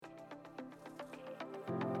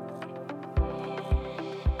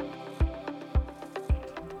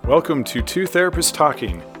Welcome to Two Therapists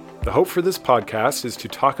Talking. The hope for this podcast is to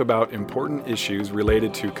talk about important issues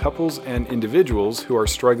related to couples and individuals who are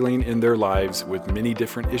struggling in their lives with many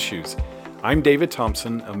different issues. I'm David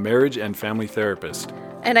Thompson, a marriage and family therapist.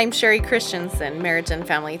 And I'm Sherry Christensen, marriage and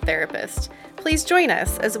family therapist. Please join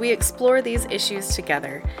us as we explore these issues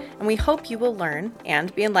together, and we hope you will learn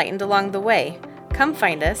and be enlightened along the way. Come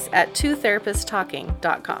find us at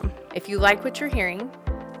twotherapisttalking.com. If you like what you're hearing,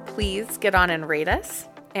 please get on and rate us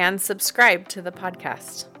and subscribe to the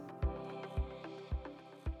podcast.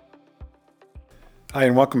 Hi,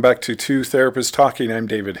 and welcome back to Two Therapists Talking. I'm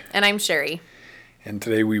David. And I'm Sherry. And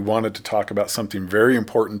today we wanted to talk about something very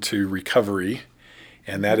important to recovery,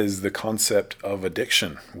 and that is the concept of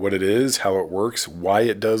addiction. What it is, how it works, why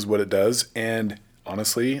it does what it does, and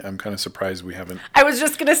honestly, I'm kind of surprised we haven't. I was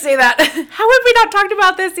just going to say that. How have we not talked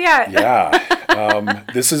about this yet? Yeah.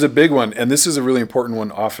 This is a big one, and this is a really important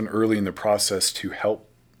one often early in the process to help,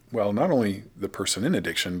 well, not only the person in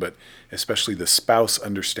addiction, but especially the spouse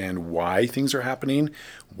understand why things are happening,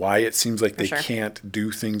 why it seems like they can't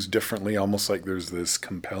do things differently, almost like there's this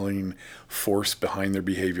compelling force behind their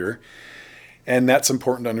behavior. And that's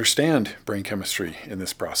important to understand brain chemistry in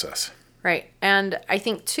this process. Right. And I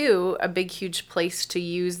think, too, a big, huge place to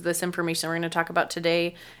use this information we're going to talk about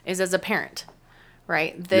today is as a parent,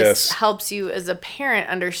 right? This helps you as a parent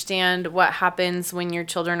understand what happens when your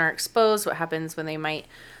children are exposed, what happens when they might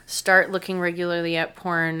start looking regularly at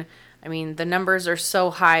porn. I mean, the numbers are so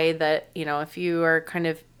high that, you know, if you are kind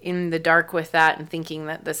of in the dark with that and thinking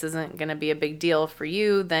that this isn't going to be a big deal for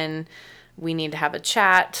you, then we need to have a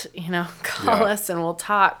chat, call us and we'll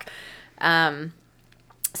talk.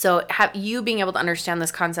 So you being able to understand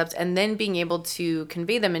this concept and then being able to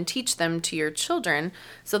convey them and teach them to your children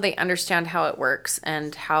so they understand how it works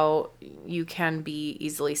and how you can be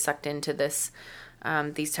easily sucked into this,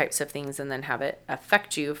 these types of things and then have it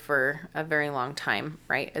affect you for a very long time,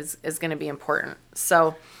 right, is going to be important.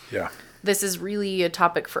 So this is really a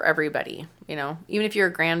topic for everybody, even if you're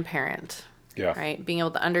a grandparent, right, being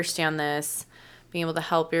able to understand this, being able to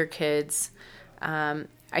help your kids.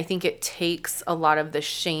 I think it takes a lot of the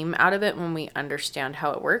shame out of it when we understand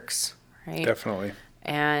how it works, right? Definitely.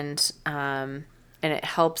 And it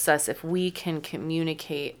helps us if we can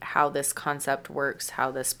communicate how this concept works,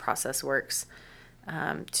 how this process works,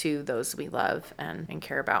 to those we love and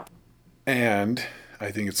care about. And I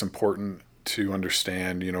think it's important to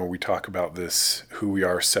understand, we talk about this, who we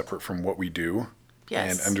are separate from what we do.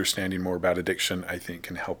 Yes. And understanding more about addiction, I think,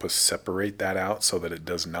 can help us separate that out so that it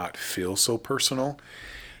does not feel so personal.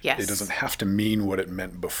 Yes. It doesn't have to mean what it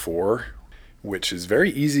meant before, which is very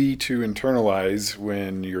easy to internalize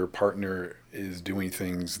when your partner is doing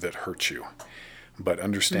things that hurt you. But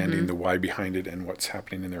understanding the why behind it and what's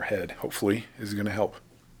happening in their head, hopefully, is going to help.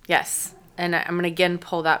 Yes. And I'm going to again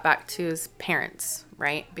pull that back to as parents,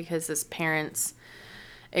 right? Because as parents,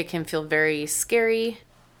 it can feel very scary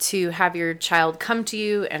to have your child come to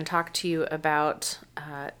you and talk to you about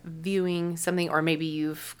viewing something, or maybe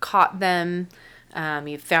you've caught them.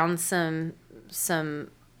 You've found some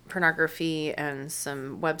pornography and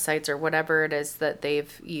some websites or whatever it is that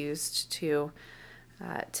they've used to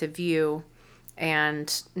view,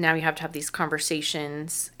 and now you have to have these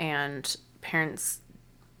conversations. And parents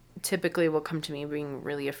typically will come to me being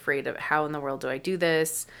really afraid of, how in the world do I do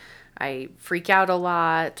this? I freak out a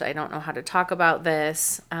lot. I don't know how to talk about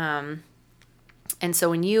this. And so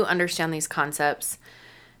when you understand these concepts,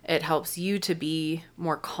 it helps you to be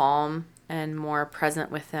more calm and more present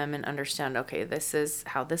with them and understand, okay, this is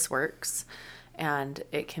how this works. And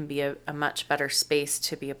it can be a much better space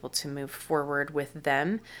to be able to move forward with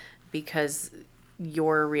them, because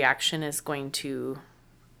your reaction is going to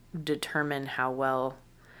determine how well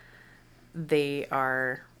they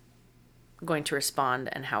are going to respond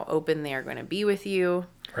and how open they are going to be with you.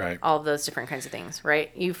 Right. All of those different kinds of things,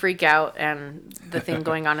 right? You freak out and the thing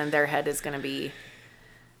going on in their head is going to be,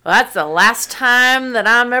 well, that's the last time that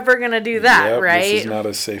I'm ever going to do that, right? This is not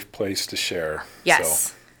a safe place to share.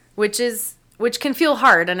 Yes. So. Which can feel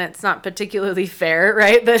hard, and it's not particularly fair,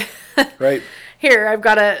 right? That right. Here, I've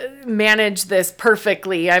got to manage this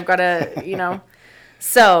perfectly. I've got to,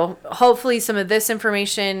 So hopefully some of this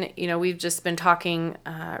information, we've just been talking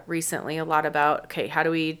recently a lot about, okay, how do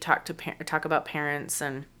we talk about parents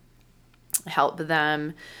and help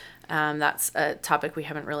them? That's a topic we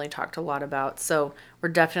haven't really talked a lot about. So we're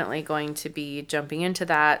definitely going to be jumping into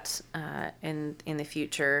that in the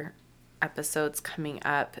future episodes coming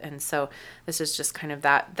up. And so this is just kind of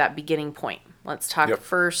that beginning point. Let's talk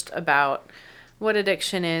first about what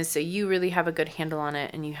addiction is, so you really have a good handle on it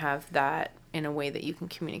and you have that in a way that you can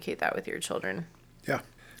communicate that with your children. Yeah.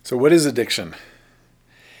 So what is addiction?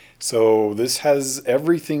 So this has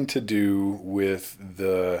everything to do with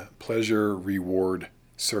the pleasure reward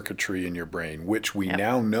circuitry in your brain, which we Yep.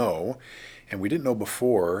 now know, and we didn't know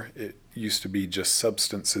before. It used to be just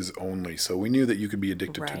substances only. So we knew that you could be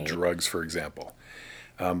addicted Right. to drugs, for example.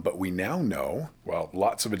 But we now know, well,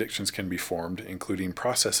 lots of addictions can be formed, including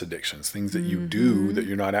process addictions, things that you do that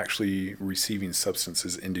you're not actually receiving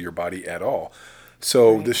substances into your body at all.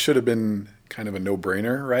 So Right. this should have been kind of a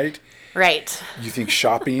no-brainer, right? Right. You think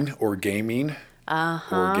shopping or gaming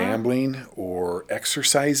or gambling or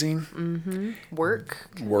exercising, Work.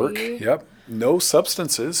 could work, be. yep, no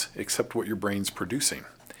substances except what your brain's producing.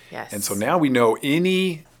 Yes. And so now we know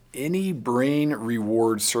any brain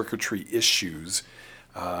reward circuitry issues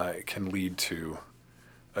can lead to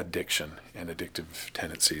addiction and addictive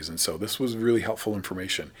tendencies. And so this was really helpful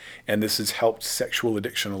information. And this has helped sexual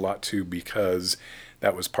addiction a lot too, because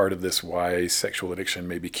that was part of this why sexual addiction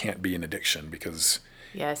maybe can't be an addiction, because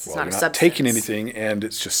Yes, it's well, not you're a not substance. taking anything and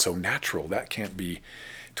it's just so natural. That can't be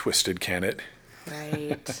twisted, can it?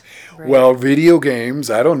 Right. Right. Well, video games,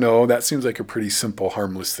 I don't know. That seems like a pretty simple,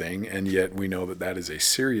 harmless thing. And yet we know that that is a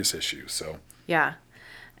serious issue. So, Yeah.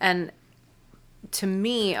 And to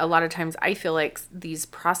me, a lot of times I feel like these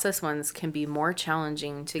process ones can be more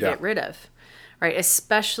challenging to Yeah. get rid of, right?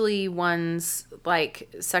 Especially ones like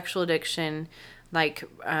sexual addiction, like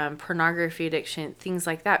pornography addiction, things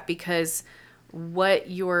like that, because what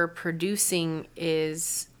you're producing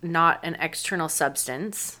is not an external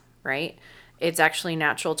substance, right? It's actually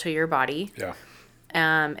natural to your body. yeah.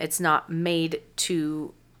 It's not made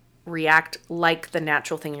to react like the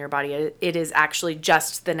natural thing in your body. It is actually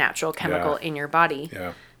just the natural chemical Yeah. in your body.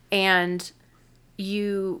 Yeah. And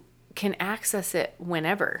you can access it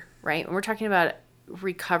whenever, right? When we're talking about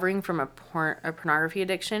recovering from a pornography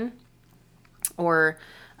addiction or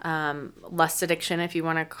lust addiction, if you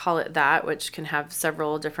want to call it that, which can have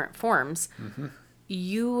several different forms,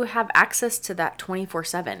 you have access to that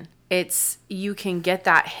 24/7. You can get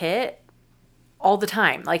that hit all the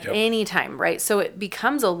time, like Yep. anytime, right? So it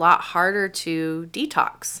becomes a lot harder to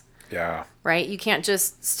detox, Yeah. right? You can't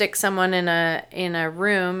just stick someone in a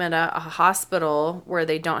room at a hospital where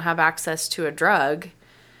they don't have access to a drug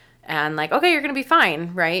and like, okay, you're going to be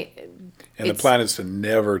fine, right? And the plan is to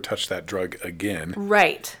never touch that drug again.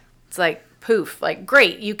 Right. It's like poof, like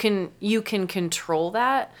great. You can control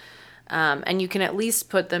that. And you can at least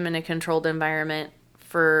put them in a controlled environment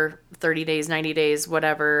for 30 days, 90 days,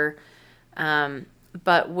 whatever.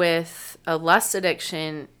 But with a lust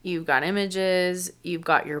addiction, you've got images, you've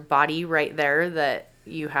got your body right there that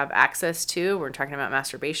you have access to. We're talking about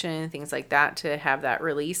masturbation and things like that to have that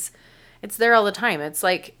release. It's there all the time. It's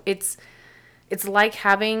like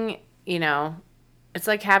having, it's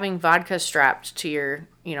like having vodka strapped to your,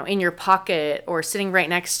 in your pocket or sitting right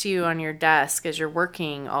next to you on your desk as you're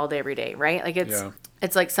working all day, every day, right? Like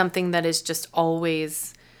it's like something that is just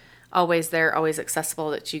always there, always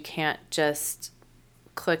accessible, that you can't just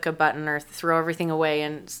click a button or throw everything away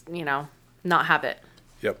and, not have it.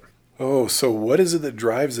 Yep. Oh, so what is it that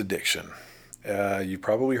drives addiction? You've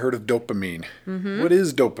probably heard of dopamine. Mm-hmm. What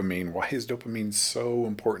is dopamine? Why is dopamine so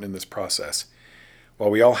important in this process? Well,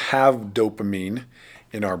 we all have dopamine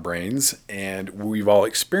in our brains, and we've all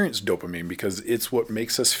experienced dopamine because it's what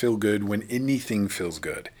makes us feel good when anything feels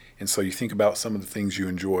good. And so you think about some of the things you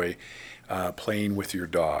enjoy, playing with your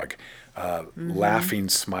dog, laughing,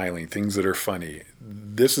 smiling, things that are funny.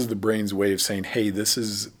 This is the brain's way of saying, hey, this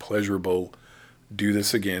is pleasurable. Do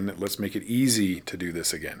this again. Let's make it easy to do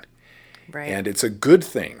this again. Right. And it's a good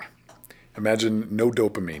thing. Imagine no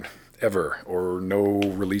dopamine ever, or no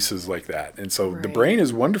releases like that. And so the brain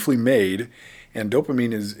is wonderfully made, and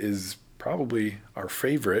dopamine is probably our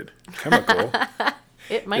favorite chemical.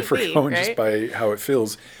 It might if we're be, going right? just by how it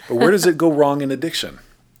feels. But where does it go wrong in addiction?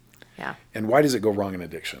 Yeah. And why does it go wrong in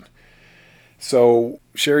addiction? So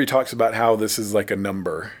Sherry talks about how this is like a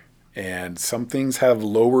number, and some things have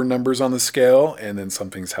lower numbers on the scale, and then some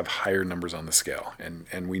things have higher numbers on the scale.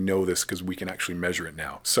 And we know this because we can actually measure it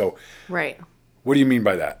now. So Right. what do you mean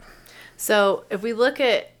by that? So if we look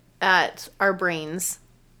at our brains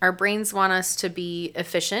want us to be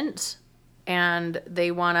efficient, and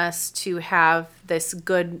they want us to have this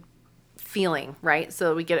good feeling, right?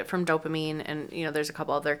 So we get it from dopamine, and there's a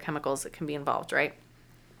couple other chemicals that can be involved, right?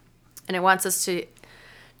 And it wants us to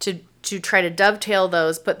try to dovetail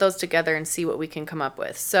those, put those together, and see what we can come up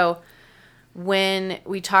with. So when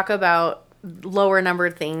we talk about lower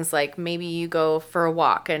numbered things, like maybe you go for a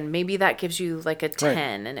walk and maybe that gives you like a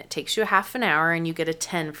 10 and it takes you a half an hour and you get a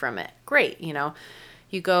 10 from it. Great.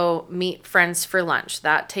 You go meet friends for lunch.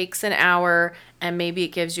 That takes an hour and maybe it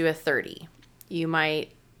gives you a 30. You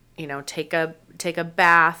might, take a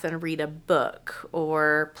bath and read a book,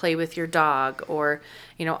 or play with your dog, or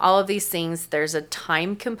all of these things. There's a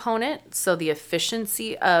time component, so the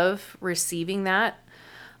efficiency of receiving that,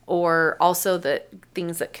 or also the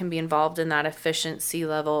things that can be involved in that efficiency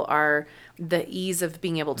level are the ease of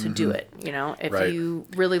being able to do it. If Right. you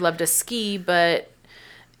really love to ski, but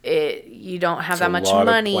you don't have It's that a much lot of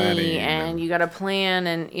money, planning and you got to plan,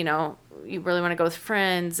 and you really want to go with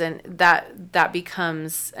friends, and that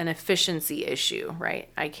becomes an efficiency issue, right?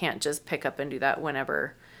 I can't just pick up and do that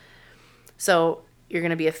whenever. So you're going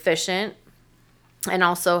to be efficient, and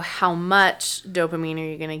also how much dopamine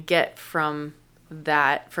are you going to get from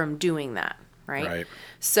doing that, right? Right.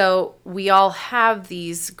 So we all have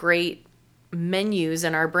these great menus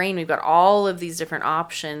in our brain. We've got all of these different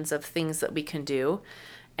options of things that we can do,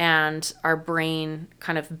 and our brain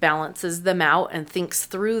kind of balances them out and thinks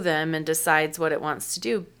through them and decides what it wants to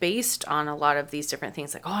do based on a lot of these different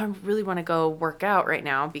things. Like, oh, I really want to go work out right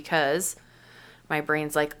now because my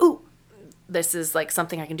brain's like, ooh, this is like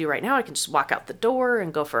something I can do right now. I can just walk out the door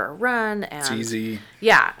and go for a run, and It's easy.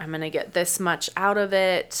 yeah, I'm going to get this much out of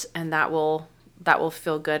it, and that will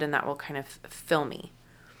feel good, and that will kind of fill me.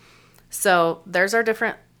 So there's our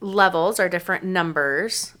different levels, our different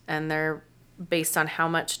numbers, and they're based on how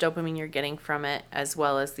much dopamine you're getting from it, as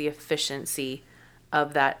well as the efficiency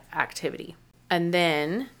of that activity. And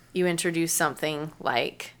then you introduce something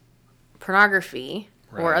like pornography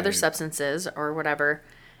or other Right. substances or whatever,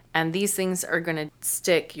 and these things are going to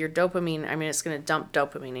stick your dopamine. I mean, it's going to dump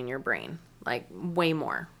dopamine in your brain, like way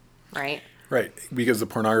more, right? Right, because the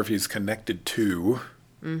pornography is connected to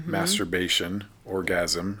masturbation,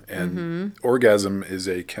 orgasm, and orgasm is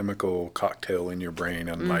a chemical cocktail in your brain,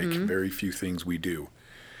 unlike very few things we do.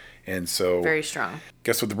 And so, Very strong.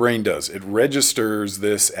 guess what the brain does? It registers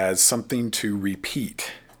this as something to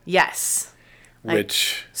repeat, Yes.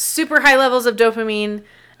 which, Super high levels of dopamine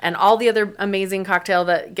and all the other amazing cocktail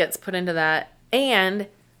that gets put into that. And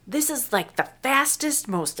this is like the fastest,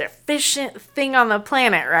 most efficient thing on the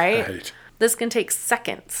planet, right? right. This can take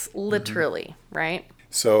seconds, literally, right?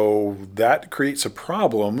 So that creates a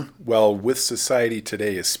problem, well, with society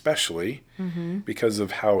today especially, because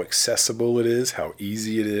of how accessible it is, how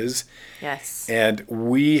easy it is. Yes. And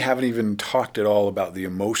we haven't even talked at all about the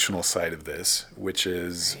emotional side of this, which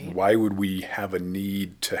is why would we have a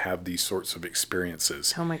need to have these sorts of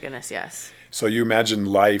experiences? Oh my goodness, yes. So you imagine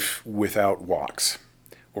life without walks,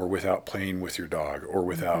 or without playing with your dog, or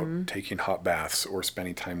without taking hot baths, or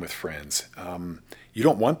spending time with friends. You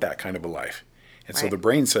don't want that kind of a life. And so Right. the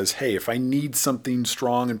brain says, hey, if I need something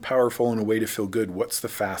strong and powerful and a way to feel good, what's the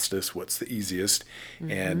fastest? What's the easiest?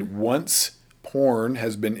 And once porn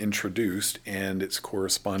has been introduced and its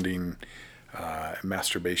corresponding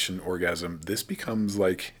masturbation, orgasm, this becomes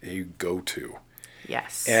like a go-to.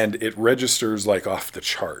 Yes. And it registers like off the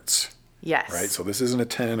charts, yes. right? So this isn't a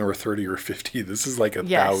 10 or a 30 or a 50. This is like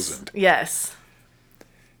 1,000. Yes.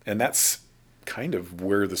 And that's kind of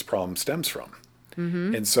where this problem stems from.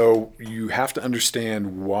 And so you have to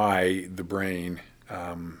understand why the brain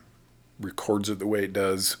records it the way it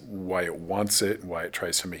does, why it wants it, why it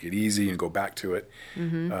tries to make it easy and go back to it.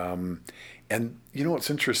 And you know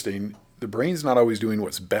what's interesting? The brain's not always doing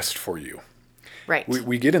what's best for you. Right.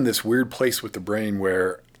 We get in this weird place with the brain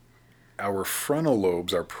where our frontal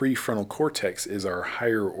lobes, our prefrontal cortex, is our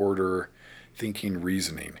higher order thinking,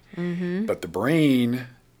 reasoning. But the brain,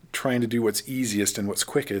 trying to do what's easiest and what's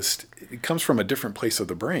quickest, it comes from a different place of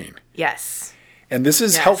the brain. Yes. And this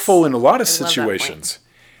is Yes. helpful in a lot of I love that situations,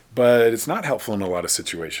 but it's not helpful in a lot of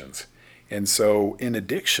situations. And so in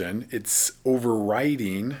addiction, it's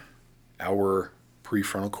overriding our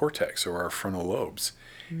prefrontal cortex or our frontal lobes.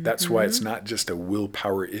 That's why it's not just a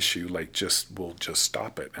willpower issue, like we'll just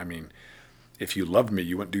stop it. I mean, if you loved me,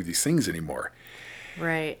 you wouldn't do these things anymore.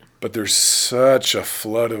 Right. But there's such a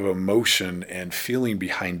flood of emotion and feeling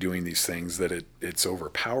behind doing these things that it's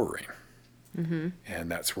overpowering. And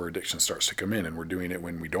that's where addiction starts to come in. And we're doing it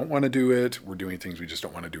when we don't want to do it. We're doing things we just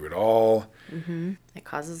don't want to do at all. It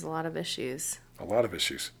causes a lot of issues. A lot of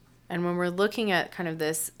issues. And when we're looking at kind of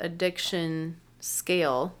this addiction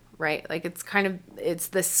scale, right? Like it's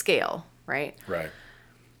the scale, right? Right.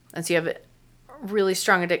 And so you have a really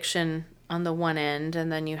strong addiction on the one end, and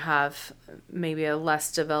then you have maybe a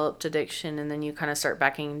less developed addiction, and then you kind of start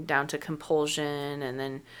backing down to compulsion, and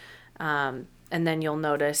then you'll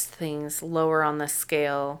notice things lower on the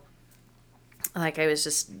scale. Like I was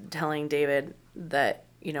just telling David that,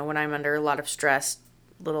 when I'm under a lot of stress,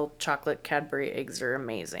 little chocolate Cadbury eggs are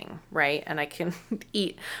amazing, right? And I can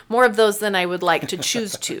eat more of those than I would like to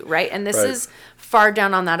choose to, right? And this Right. is far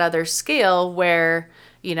down on that other scale where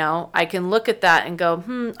You know, I can look at that and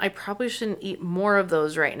go, I probably shouldn't eat more of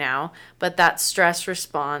those right now. But that stress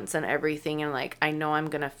response and everything, and like, I know I'm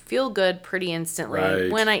going to feel good pretty instantly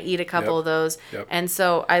Right. when I eat a couple Yep. of those. Yep. And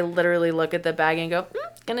so I literally look at the bag and go,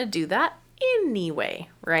 going to do that anyway,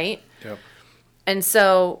 right? Yep. And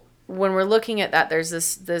so when we're looking at that, there's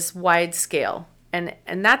this wide scale. And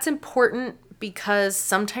that's important because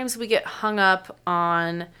sometimes we get hung up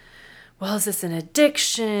on, well, is this an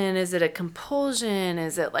addiction? Is it a compulsion?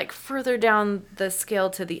 Is it like further down the scale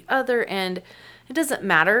to the other end? It doesn't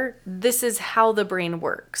matter. This is how the brain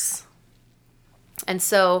works. And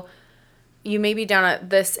so you may be down at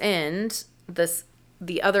this end,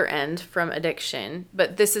 the other end from addiction,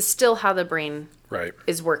 but this is still how the brain Right.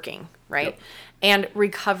 is working, right? Yep. And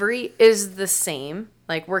recovery is the same.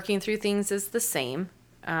 Like working through things is the same.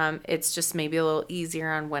 It's just maybe a little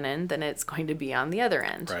easier on one end than it's going to be on the other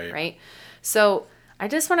end, right? So I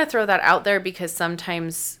just want to throw that out there because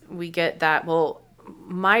sometimes we get that, well,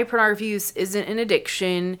 my pornography use isn't an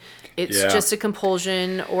addiction. It's just a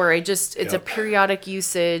compulsion, or it's a periodic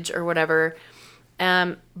usage or whatever.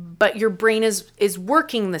 But your brain is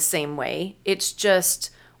working the same way. It's just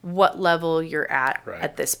what level you're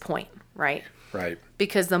at this point, right? Right.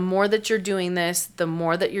 Because the more that you're doing this, the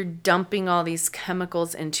more that you're dumping all these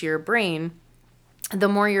chemicals into your brain, the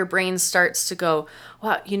more your brain starts to go,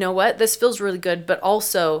 wow, you know what? This feels really good, but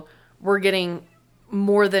also we're getting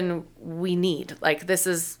more than we need. Like this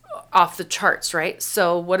is off the charts, right?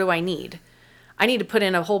 So what do I need? I need to put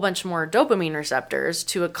in a whole bunch more dopamine receptors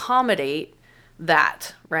to accommodate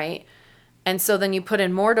that, right? And so then you put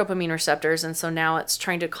in more dopamine receptors, and so now it's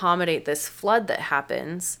trying to accommodate this flood that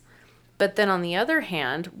happens. But then on the other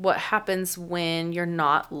hand, what happens when you're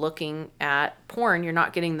not looking at porn, you're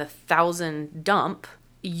not getting the 1,000 dump,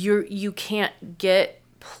 you can't get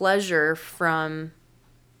pleasure from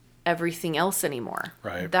everything else anymore.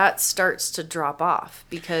 Right. That starts to drop off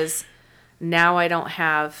because now I don't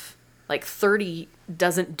have, like 30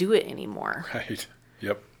 doesn't do it anymore. Right.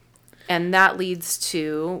 Yep. And that leads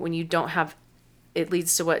to, when you don't have, it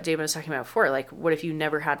leads to what David was talking about before. Like, what if you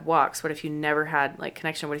never had walks? What if you never had like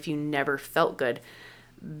connection? What if you never felt good?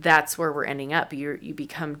 That's where we're ending up. You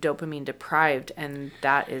become dopamine deprived, and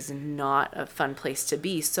that is not a fun place to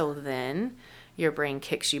be. So then your brain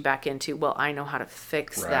kicks you back into, well, I know how to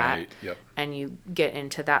fix that. Yep. And you get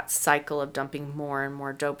into that cycle of dumping more and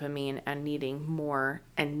more dopamine and needing more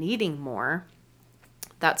and needing more.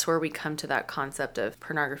 That's where we come to that concept of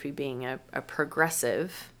pornography being a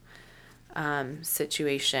progressive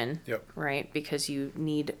situation, right? Because you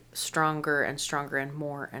need stronger and stronger and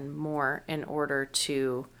more in order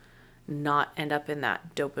to not end up in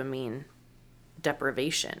that dopamine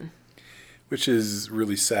deprivation. Which is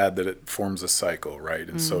really sad that it forms a cycle, right?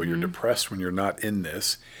 And so you're depressed when you're not in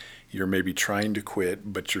this. You're maybe trying to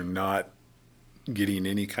quit, but you're not getting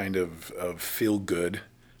any kind of feel good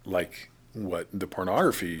like what the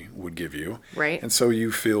pornography would give you. Right. And so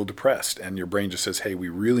you feel depressed, and your brain just says, hey, we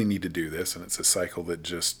really need to do this. And it's a cycle that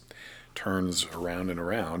just turns around and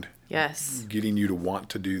around. Yes. Getting you to want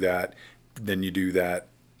to do that. Then you do that,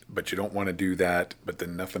 but you don't want to do that. But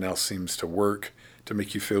then nothing else seems to work to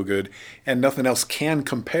make you feel good. And nothing else can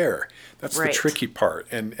compare. That's the tricky part.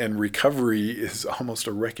 And recovery is almost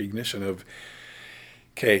a recognition of,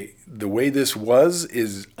 okay, the way this was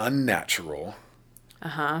is unnatural.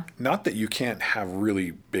 Not that you can't have really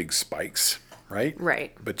big spikes, right?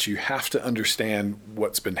 Right. But you have to understand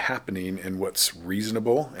what's been happening and what's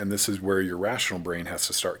reasonable. And this is where your rational brain has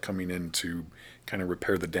to start coming in to kind of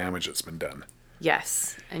repair the damage that's been done.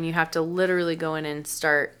 Yes. And you have to literally go in and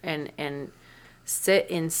start and sit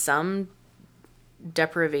in some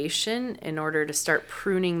deprivation in order to start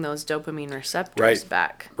pruning those dopamine receptors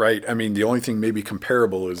back. Right. I mean, the only thing maybe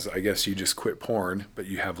comparable is, I guess, you just quit porn, but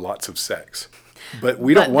you have lots of sex. But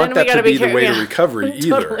we don't want that to be the way to recovery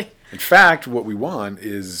either. Totally. In fact, what we want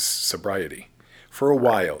is sobriety for a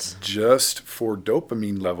while, just for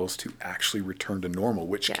dopamine levels to actually return to normal,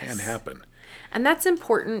 which can happen. And that's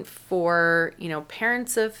important for,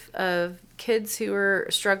 parents of kids who are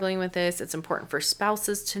struggling with this. It's important for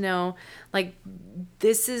spouses to know, like,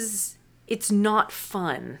 it's not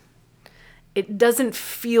fun. It doesn't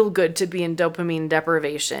feel good to be in dopamine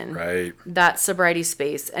deprivation. Right. That sobriety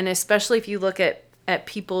space. And especially if you look at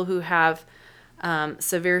people who have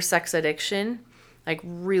severe sex addiction, like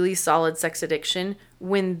really solid sex addiction,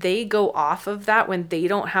 when they go off of that, when they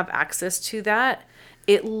don't have access to that,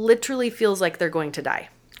 it literally feels like they're going to die.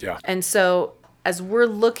 Yeah. And so as we're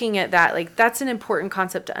looking at that, like, that's an important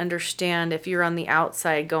concept to understand if you're on the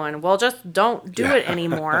outside going, well, just don't do it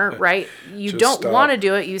anymore, right? You don't want to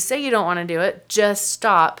do it. You say you don't want to do it. Just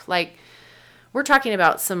stop. Like, we're talking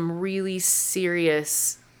about some really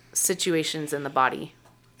serious situations in the body.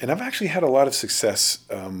 And I've actually had a lot of success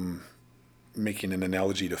making an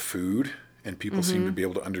analogy to food, and people seem to be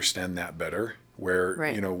able to understand that better. Where,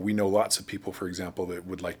 Right. we know lots of people, for example, that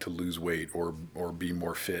would like to lose weight or be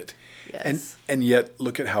more fit. Yes. And yet,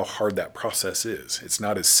 look at how hard that process is. It's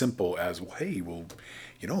not as simple as, well, hey,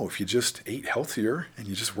 if you just ate healthier and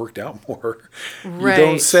you just worked out more, Right. you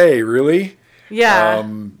don't say, really? Yeah.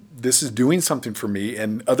 This is doing something for me,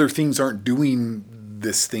 and other things aren't doing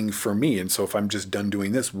this thing for me. And so if I'm just done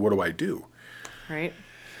doing this, what do I do? Right.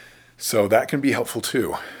 So that can be helpful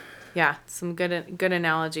too. Yeah, some good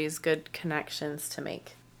analogies, good connections to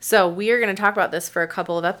make. So we are going to talk about this for a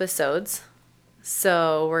couple of episodes.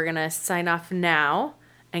 So we're going to sign off now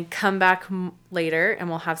and come back later, and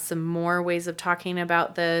we'll have some more ways of talking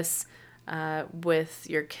about this with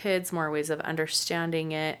your kids, more ways of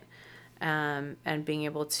understanding it, and being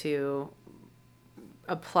able to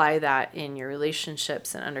apply that in your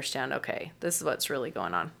relationships and understand, okay, this is what's really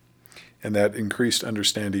going on. And that increased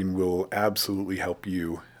understanding will absolutely help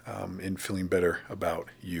you in feeling better about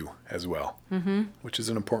you as well, which is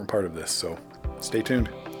an important part of this. So stay tuned.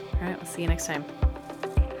 All right, we'll see you next time.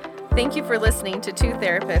 Thank you for listening to Two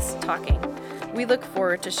Therapists Talking. We look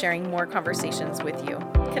forward to sharing more conversations with you.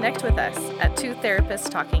 Connect with us at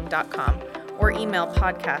twotherapisttalking.com or email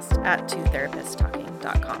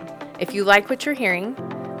podcast@twotherapisttalking.com. If you like what you're hearing,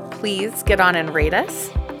 please get on and rate us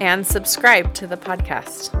and subscribe to the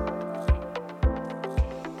podcast.